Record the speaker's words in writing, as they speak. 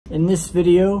In this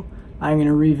video, I'm going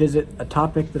to revisit a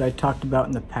topic that I talked about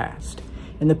in the past.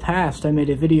 In the past, I made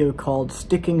a video called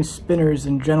Sticking Spinors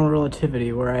in General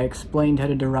Relativity, where I explained how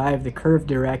to derive the curved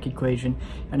Dirac equation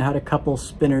and how to couple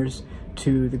spinors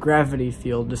to the gravity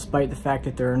field, despite the fact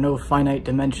that there are no finite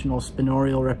dimensional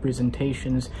spinorial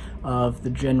representations of the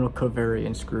general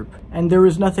covariance group. And there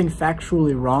was nothing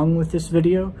factually wrong with this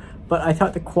video, but I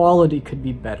thought the quality could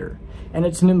be better. And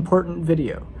it's an important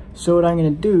video. So what I'm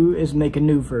going to do is make a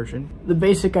new version. The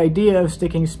basic idea of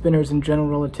sticking spinors in general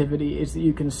relativity is that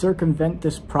you can circumvent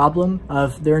this problem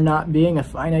of there not being a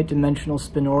finite dimensional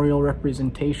spinorial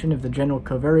representation of the general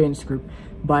covariance group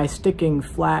by sticking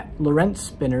flat Lorentz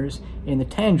spinors in the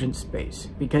tangent space.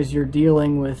 Because you're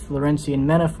dealing with Lorentzian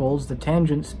manifolds, the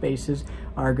tangent spaces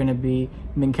are going to be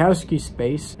Minkowski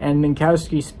space, and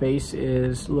Minkowski space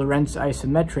is Lorentz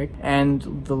isometric,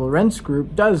 and the Lorentz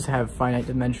group does have finite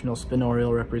dimensional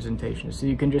spinorial representation. So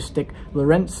you can just stick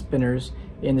Lorentz spinors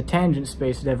in the tangent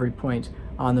space at every point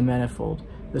on the manifold,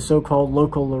 the so-called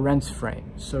local Lorentz frame.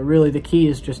 So really the key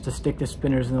is just to stick the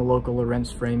spinors in the local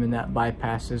Lorentz frame, and that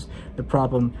bypasses the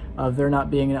problem of there not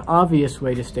being an obvious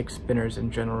way to stick spinors in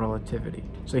general relativity.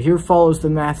 So here follows the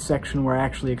math section where I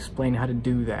actually explain how to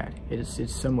do that.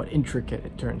 It's somewhat intricate,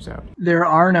 it turns out. There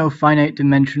are no finite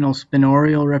dimensional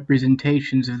spinorial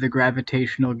representations of the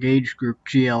gravitational gauge group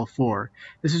GL4.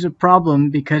 This is a problem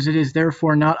because it is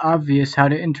therefore not obvious how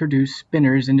to introduce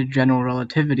spinors into general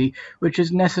relativity, which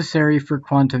is necessary for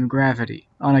quantum gravity,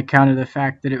 on account of the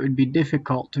fact that it would be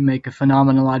difficult to make a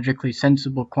phenomenologically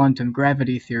sensible quantum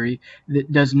gravity theory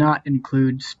that does not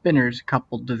include spinors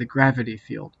coupled to the gravity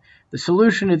field. The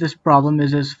solution to this problem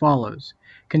is as follows.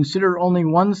 Consider only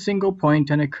one single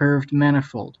point on a curved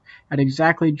manifold. At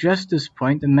exactly just this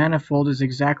point, the manifold is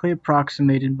exactly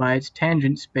approximated by its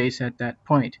tangent space at that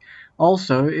point.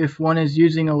 Also, if one is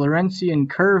using a Lorentzian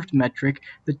curved metric,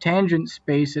 the tangent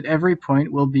space at every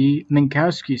point will be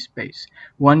Minkowski space.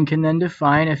 One can then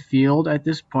define a field at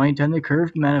this point on the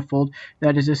curved manifold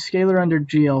that is a scalar under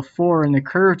GL4 in the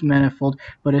curved manifold,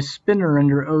 but a spinor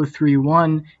under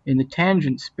O31 in the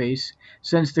tangent space.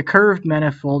 Since the curved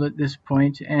manifold at this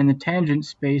point and the tangent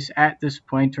space at this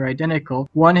point are identical,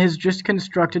 one has just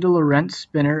constructed a Lorentz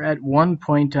spinor at one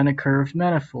point on a curved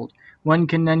manifold. One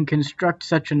can then construct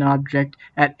such an object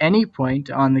at any point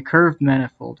on the curved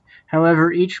manifold.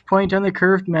 However, each point on the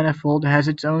curved manifold has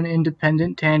its own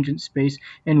independent tangent space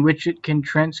in which it can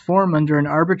transform under an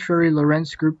arbitrary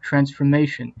Lorentz group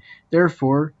transformation.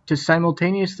 Therefore, to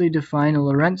simultaneously define a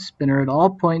Lorentz spinor at all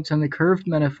points on the curved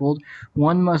manifold,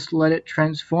 one must let it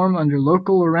transform under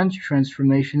local Lorentz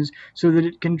transformations so that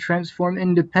it can transform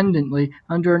independently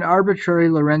under an arbitrary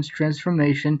Lorentz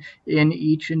transformation in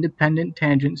each independent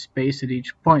tangent space at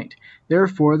each point.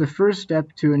 Therefore, the first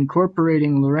step to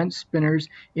incorporating Lorentz spinors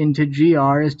into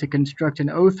GR is to construct an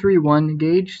O31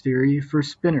 gauge theory for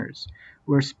spinors,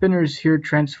 where spinors here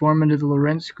transform into the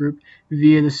Lorentz group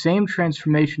via the same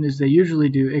transformation as they usually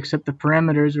do, except the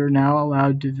parameters are now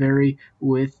allowed to vary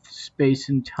with space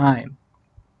and time.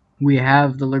 We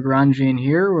have the Lagrangian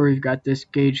here, where we've got this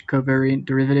gauge covariant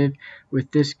derivative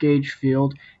with this gauge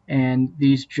field and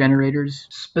these generators.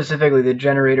 Specifically, the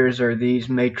generators are these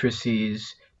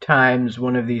matrices times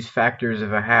one of these factors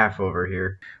of a half over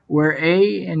here, where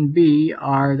A and B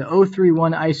are the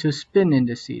O31 isospin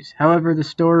indices. However, the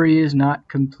story is not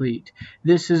complete.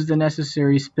 This is the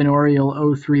necessary spinorial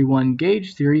O31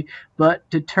 gauge theory, but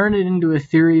to turn it into a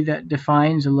theory that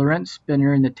defines a Lorentz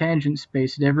spinor in the tangent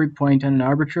space at every point on an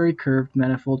arbitrary curved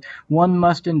manifold, one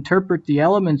must interpret the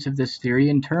elements of this theory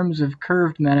in terms of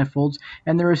curved manifolds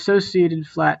and their associated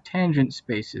flat tangent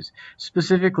spaces.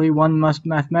 Specifically, one must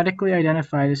mathematically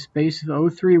identify the space of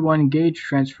O31 gauge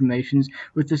transformations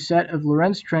with the set of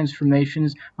Lorentz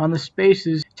transformations on the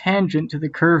spaces tangent to the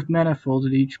curved manifold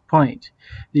at each point.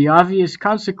 The obvious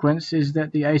consequence is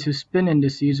that the isospin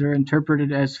indices are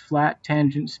interpreted as flat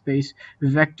tangent space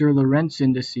vector Lorentz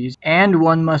indices, and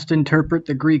one must interpret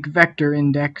the Greek vector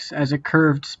index as a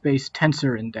curved space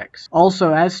tensor index.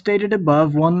 Also, as stated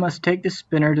above, one must take the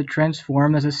spinor to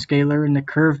transform as a scalar in the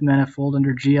curved manifold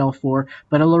under GL4,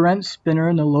 but a Lorentz spinor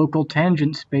in the local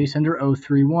tangent space under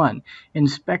O31.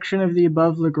 Inspection of the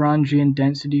above Lagrangian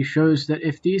density shows that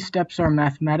if these steps are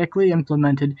mathematically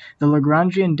implemented, the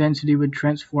Lagrangian density would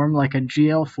transform like a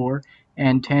GL4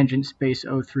 and tangent space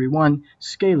O31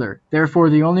 scalar. Therefore,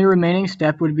 the only remaining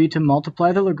step would be to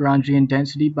multiply the Lagrangian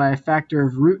density by a factor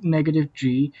of root negative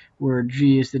g, where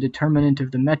g is the determinant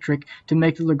of the metric, to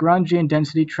make the Lagrangian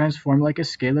density transform like a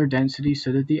scalar density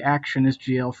so that the action is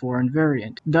GL4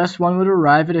 invariant. Thus, one would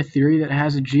arrive at a theory that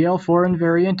has a GL4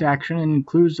 invariant action and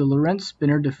includes a Lorentz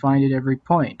spinor defined at every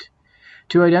point.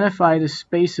 To identify the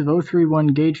space of 031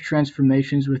 gauge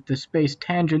transformations with the space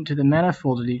tangent to the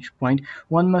manifold at each point,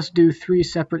 one must do three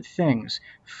separate things.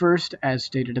 First, as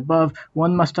stated above,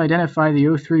 one must identify the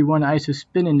 031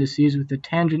 isospin indices with the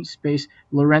tangent space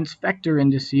Lorentz vector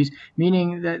indices,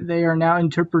 meaning that they are now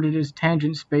interpreted as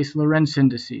tangent space Lorentz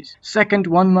indices. Second,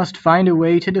 one must find a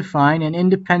way to define an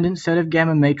independent set of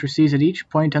gamma matrices at each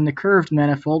point on the curved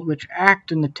manifold which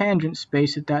act in the tangent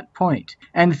space at that point.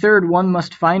 And third, one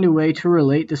must find a way to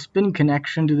relate the spin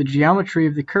connection to the geometry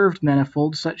of the curved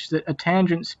manifold such that a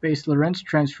tangent space Lorentz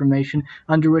transformation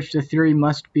under which the theory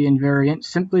must be invariant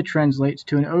simply translates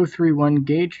to an 031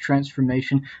 gauge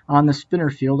transformation on the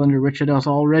spinor field under which it is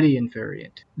already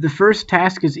invariant. The first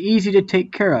task is easy to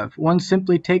take care of. One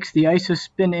simply takes the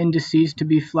isospin indices to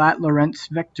be flat Lorentz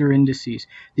vector indices.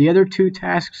 The other two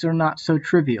tasks are not so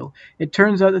trivial. It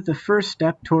turns out that the first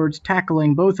step towards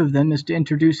tackling both of them is to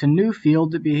introduce a new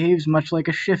field that behaves much like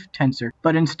a shift tensor,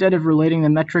 but instead of relating the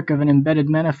metric of an embedded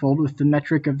manifold with the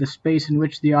metric of the space in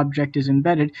which the object is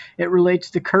embedded, it relates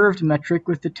the curved metric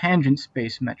with the tangent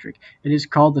space metric. It is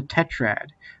called the tetrad.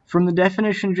 From the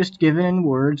definition just given in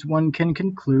words, one can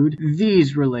conclude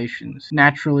these relations.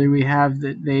 Naturally, we have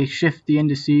that they shift the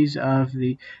indices of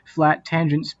the flat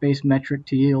tangent space metric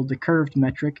to yield the curved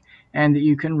metric, and that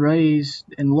you can raise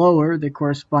and lower the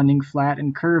corresponding flat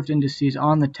and curved indices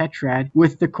on the tetrad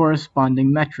with the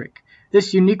corresponding metric.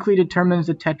 This uniquely determines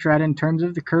the tetrad in terms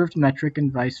of the curved metric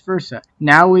and vice versa.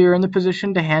 Now we are in the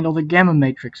position to handle the gamma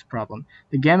matrix problem.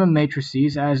 The gamma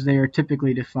matrices, as they are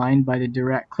typically defined by the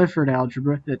Dirac-Clifford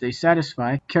algebra that they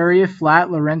satisfy, carry a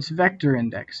flat Lorentz vector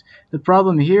index. The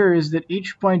problem here is that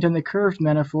each point on the curved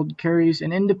manifold carries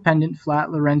an independent flat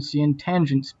Lorentzian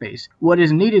tangent space. What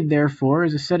is needed, therefore,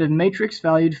 is a set of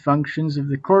matrix-valued functions of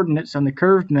the coordinates on the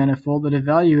curved manifold that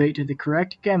evaluate to the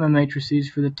correct gamma matrices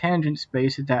for the tangent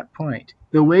space at that point.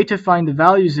 The way to find the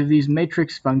values of these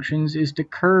matrix functions is to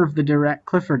curve the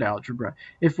Dirac-Clifford algebra.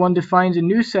 If one defines a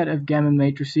new set of gamma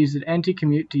matrices that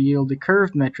anticommute to yield the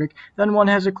curved metric, then one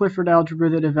has a Clifford algebra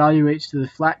that evaluates to the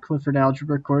flat Clifford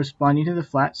algebra corresponding to the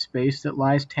flat space that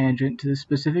lies tangent to the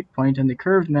specific point on the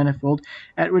curved manifold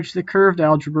at which the curved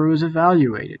algebra was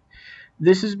evaluated.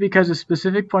 This is because a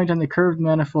specific point on the curved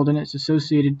manifold and its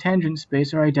associated tangent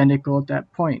space are identical at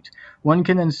that point. One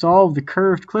can then solve the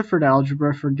curved Clifford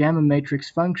algebra for gamma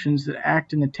matrix functions that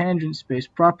act in the tangent space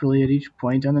properly at each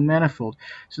point on the manifold.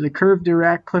 So the curved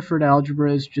Dirac-Clifford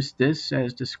algebra is just this,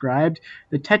 as described.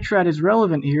 The tetrad is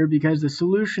relevant here because the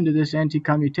solution to this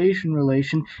anti-commutation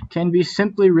relation can be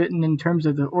simply written in terms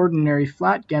of the ordinary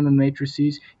flat gamma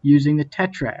matrices using the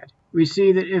tetrad. We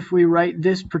see that if we write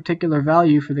this particular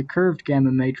value for the curved gamma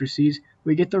matrices,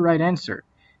 we get the right answer.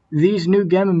 These new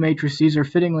gamma matrices are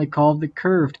fittingly called the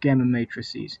curved gamma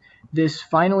matrices. This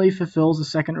finally fulfills the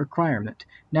second requirement.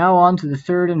 Now on to the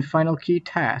third and final key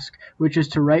task, which is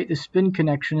to write the spin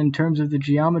connection in terms of the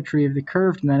geometry of the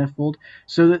curved manifold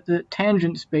so that the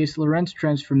tangent space Lorentz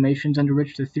transformations under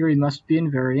which the theory must be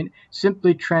invariant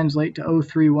simply translate to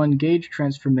 031 gauge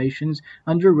transformations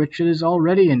under which it is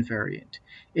already invariant.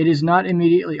 It is not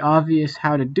immediately obvious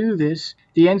how to do this.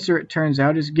 The answer, it turns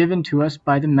out, is given to us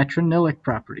by the metronillic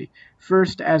property.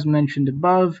 First, as mentioned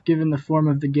above, given the form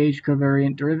of the gauge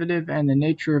covariant derivative and the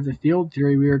nature of the field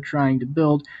theory we are trying to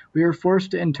build, we are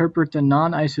forced to interpret the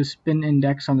non-isospin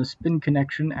index on the spin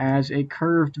connection as a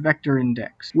curved vector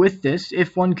index. With this,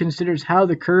 if one considers how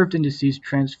the curved indices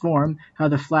transform, how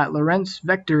the flat Lorentz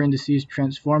vector indices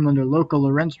transform under local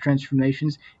Lorentz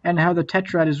transformations, and how the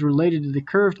tetrad is related to the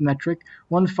curved metric,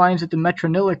 one finds that the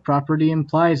metronillic property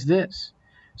implies this.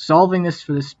 Solving this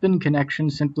for the spin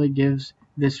connection simply gives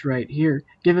this right here.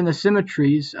 Given the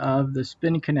symmetries of the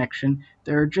spin connection,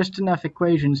 there are just enough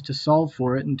equations to solve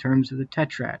for it in terms of the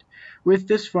tetrad. With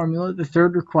this formula, the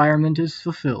third requirement is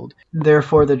fulfilled.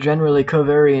 Therefore, the generally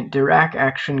covariant Dirac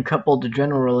action coupled to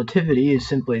general relativity is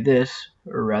simply this,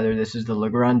 or rather this is the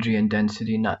Lagrangian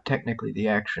density, not technically the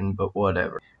action, but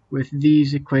whatever. With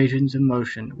these equations of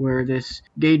motion, where this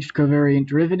gauged covariant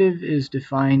derivative is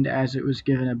defined as it was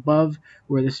given above,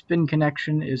 where the spin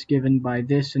connection is given by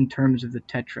this in terms of the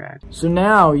tetrad. So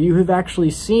now you have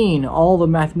actually seen all the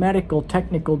mathematical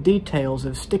technical details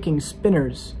of sticking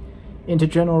spinors into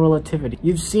general relativity.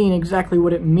 You've seen exactly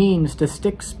what it means to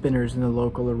stick spinors in the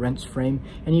local Lorentz frame,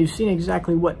 and you've seen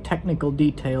exactly what technical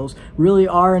details really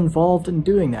are involved in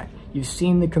doing that. You've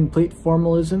seen the complete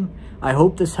formalism. I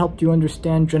hope this helped you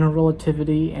understand general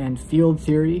relativity and field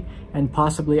theory and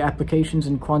possibly applications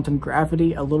in quantum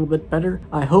gravity a little bit better.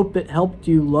 I hope it helped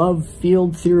you love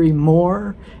field theory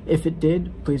more. If it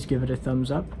did, please give it a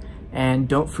thumbs up. And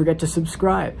don't forget to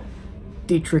subscribe.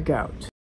 Dirac out.